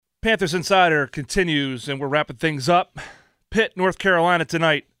Panthers Insider continues, and we're wrapping things up. Pitt-North Carolina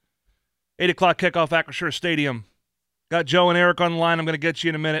tonight, 8 o'clock kickoff, Acrisure Stadium. Got Joe and Eric on the line. I'm going to get you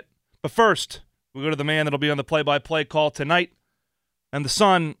in a minute. But first, we go to the man that'll be on the play-by-play call tonight, and the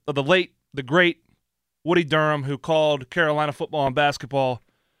son of the late, the great Woody Durham, who called Carolina football and basketball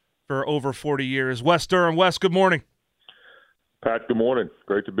for over 40 years. Wes Durham. Wes, good morning. Pat, good morning.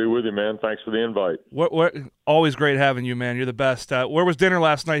 Great to be with you, man. Thanks for the invite. Always great having you, man. You're the best. Where was dinner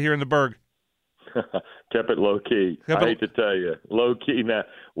last night here in the Berg? Kept it low key. I hate to tell you, low key. Now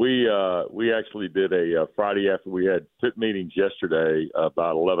we actually did a Friday after we had pit meetings yesterday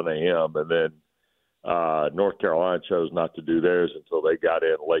about 11 a.m. and then North Carolina chose not to do theirs until they got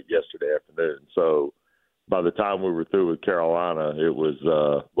in late yesterday afternoon. So by the time we were through with Carolina, it was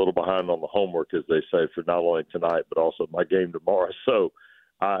a little behind on the homework, as they say, for not only tonight but also my game tomorrow. So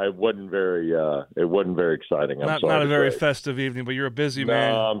it wasn't very exciting. Not a very festive evening, but you're a busy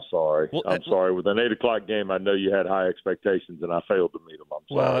man. No, I'm sorry. Well, I'm sorry. With an 8 o'clock game, I know you had high expectations, and I failed to meet them. I'm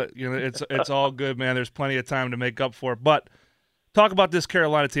sorry. Well, it's all good, man. There's plenty of time to make up for it. But talk about this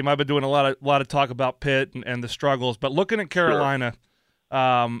Carolina team. I've been doing a lot of talk about Pitt and the struggles, but looking at Carolina,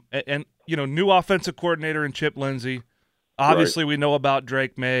 and new offensive coordinator in Chip Lindsey. Obviously, we know about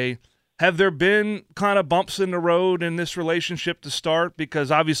Drake May. Have there been kind of bumps in the road in this relationship to start? Because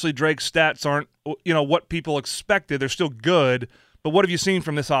obviously Drake's stats aren't, what people expected. They're still good, but what have you seen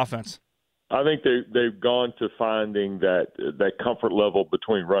from this offense? I think they've gone to finding that comfort level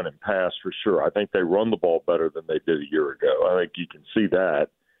between run and pass for sure. I think they run the ball better than they did a year ago. I think you can see that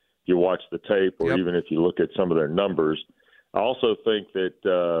if you watch the tape or even if you look at some of their numbers. I also think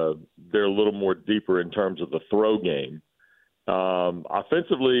that they're a little more deeper in terms of the throw game.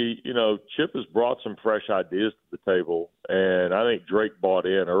 Offensively, Chip has brought some fresh ideas to the table, and I think Drake bought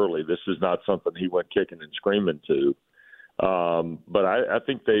in early. This is not something he went kicking and screaming to. But I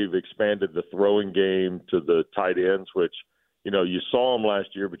think they've expanded the throwing game to the tight ends, which, you saw them last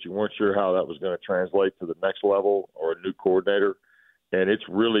year, but you weren't sure how that was going to translate to the next level or a new coordinator. And it's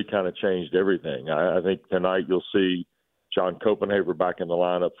really kind of changed everything. I think tonight you'll see John Copenhaver back in the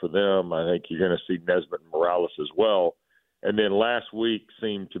lineup for them. I think you're going to see Nesbitt and Morales as well. And then last week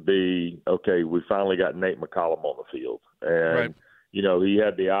seemed to be, okay, we finally got Nate McCollum on the field. And, he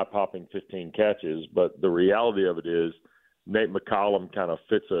had the eye-popping 15 catches, but the reality of it is Nate McCollum kind of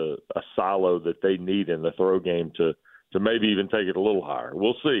fits a silo that they need in the throw game to maybe even take it a little higher.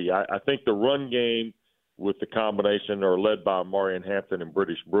 We'll see. I think the run game with the combination or led by Marion Hampton and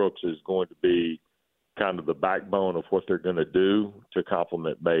British Brooks is going to be kind of the backbone of what they're going to do to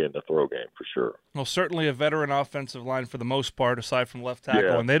complement May in the throw game for sure. Well, certainly a veteran offensive line for the most part, aside from left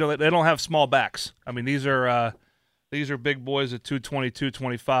tackle, and they don't have small backs. I mean, these are big boys at 220,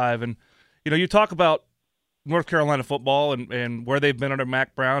 225, and you talk about North Carolina football and where they've been under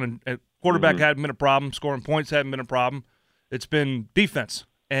Mac Brown, and quarterback hadn't been a problem, scoring points hadn't been a problem. It's been defense,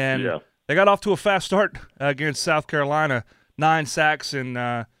 and they got off to a fast start against South Carolina, 9 sacks in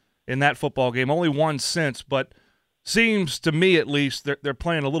that football game, only one since, but seems to me at least they're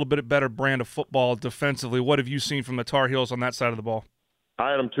playing a little bit better brand of football defensively. What have you seen from the Tar Heels on that side of the ball?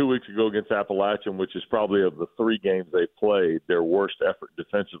 I had them 2 weeks ago against Appalachian, which is probably of the 3 games they played, their worst effort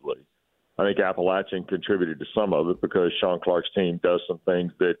defensively. I think Appalachian contributed to some of it because Sean Clark's team does some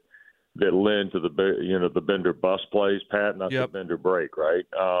things that lend to the bender bust plays, Pat, not the bender break, right?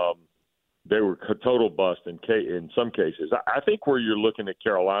 They were total bust in some cases. I think where you're looking at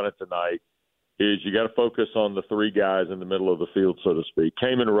Carolina tonight is you got to focus on the 3 guys in the middle of the field, so to speak.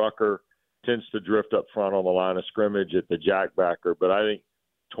 Kamen Rucker tends to drift up front on the line of scrimmage at the jackbacker, but I think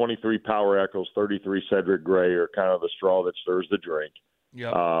 23 Power Eccles, 33 Cedric Gray are kind of the straw that stirs the drink.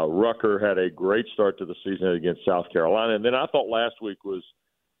 Rucker had a great start to the season against South Carolina, and then I thought last week was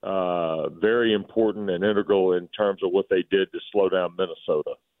very important and integral in terms of what they did to slow down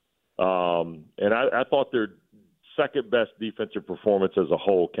Minnesota. And I thought their second-best defensive performance as a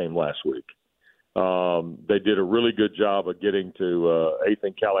whole came last week. They did a really good job of getting to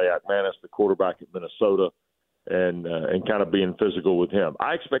Ethan Kaliak-Manis, the quarterback at Minnesota, and kind of being physical with him.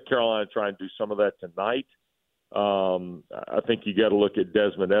 I expect Carolina to try and do some of that tonight. I think you got to look at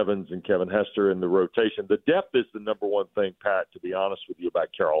Desmond Evans and Kevin Hester in the rotation. The depth is the number one thing, Pat, to be honest with you, about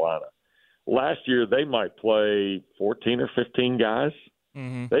Carolina. Last year, they might play 14 or 15 guys.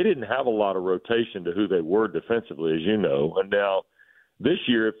 They didn't have a lot of rotation to who they were defensively, as you know. And now this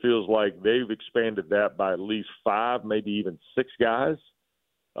year it feels like they've expanded that by at least 5, maybe even 6 guys.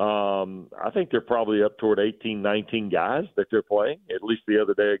 I think they're probably up toward 18, 19 guys that they're playing, at least the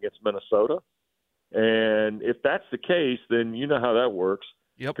other day against Minnesota. And if that's the case, then you know how that works.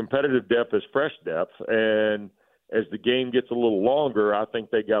 Competitive depth is fresh depth. And as the game gets a little longer, I think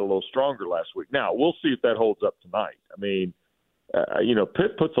they got a little stronger last week. Now, we'll see if that holds up tonight. I mean,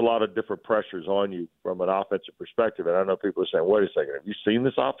 Pitt puts a lot of different pressures on you from an offensive perspective. And I know people are saying, wait a second, have you seen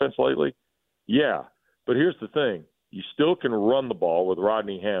this offense lately? Yeah. But here's the thing. You still can run the ball with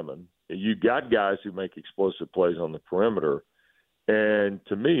Rodney Hammond. You got guys who make explosive plays on the perimeter. And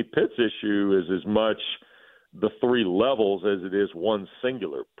to me, Pitt's issue is as much the three levels as it is one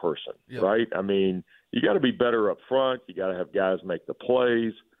singular person, right? I mean, you got to be better up front. You got to have guys make the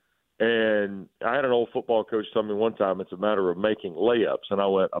plays. And I had an old football coach tell me one time it's a matter of making layups. And I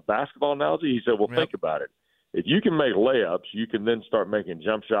went, a basketball analogy? He said, well, think about it. If you can make layups, you can then start making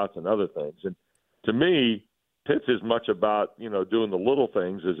jump shots and other things. And to me, Pitt's as much about, doing the little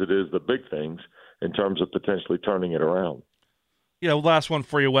things as it is the big things in terms of potentially turning it around. Yeah, last one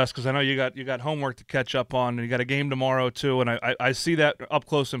for you, Wes, because I know you got homework to catch up on, and you got a game tomorrow too. And I see that up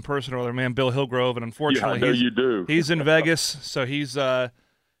close and personal with our man Bill Hillgrove, and unfortunately, you do. He's in Vegas, so he's in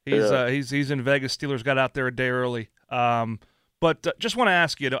Vegas. Steelers got out there a day early. But just want to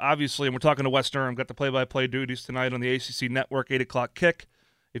ask you, obviously, and we're talking to Wes Durham, got the play-by-play duties tonight on the ACC Network, 8 o'clock kick.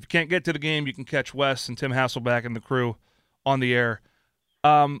 If you can't get to the game, you can catch Wes and Tim Hasselback and the crew on the air.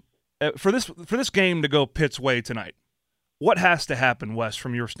 For this game to go Pitt's way tonight, what has to happen, Wes,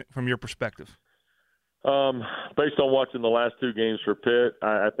 from your perspective? Based on watching the last two games for Pitt,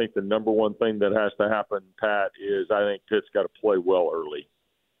 I think the number one thing that has to happen, Pat, is I think Pitt's got to play well early.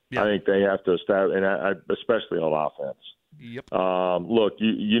 Yeah. I think they have to establish, and especially on offense. Yep. Look,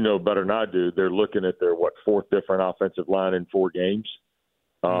 you know better than I do. They're looking at their fourth different offensive line in 4 games,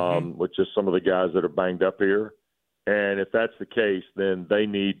 with just some of the guys that are banged up here. And if that's the case, then they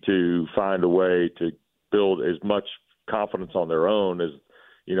need to find a way to build as much confidence on their own as,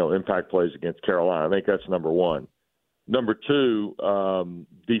 impact plays against Carolina. I think that's number one. Number two,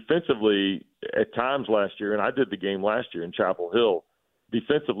 defensively, at times last year, and I did the game last year in Chapel Hill,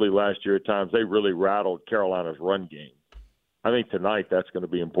 defensively last year at times they really rattled Carolina's run game. I think tonight that's going to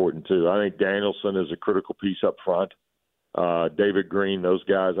be important too. I think Danielson is a critical piece up front. David Green, those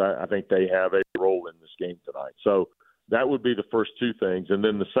guys, I think they have a role in this game tonight. So that would be the first two things. And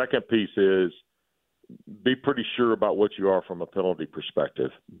then the second piece is be pretty sure about what you are from a penalty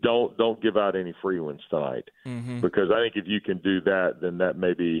perspective. Don't give out any free ones tonight, because I think if you can do that, then that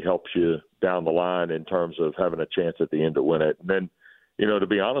maybe helps you down the line in terms of having a chance at the end to win it. And then, to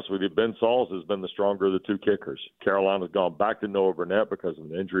be honest with you, Ben Sauls has been the stronger of the two kickers. Carolina's gone back to Noah Burnett because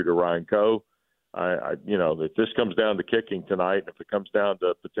of an injury to Ryan Coe. If this comes down to kicking tonight, if it comes down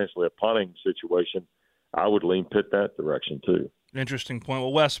to potentially a punting situation, I would lean Pitt that direction too. Interesting point.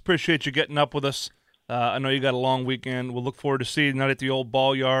 Well, Wes, appreciate you getting up with us. I know you got a long weekend. We'll look forward to seeing you tonight at the old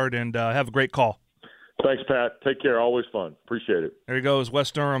ball yard, and have a great call. Thanks, Pat. Take care. Always fun. Appreciate it. There he goes,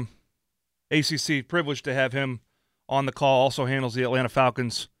 Wes Durham, ACC. Privileged to have him on the call. Also handles the Atlanta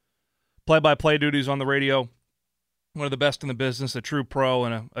Falcons play-by-play duties on the radio. One of the best in the business, a true pro,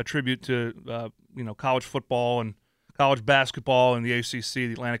 and a tribute to college football and college basketball and the ACC,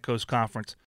 the Atlantic Coast Conference.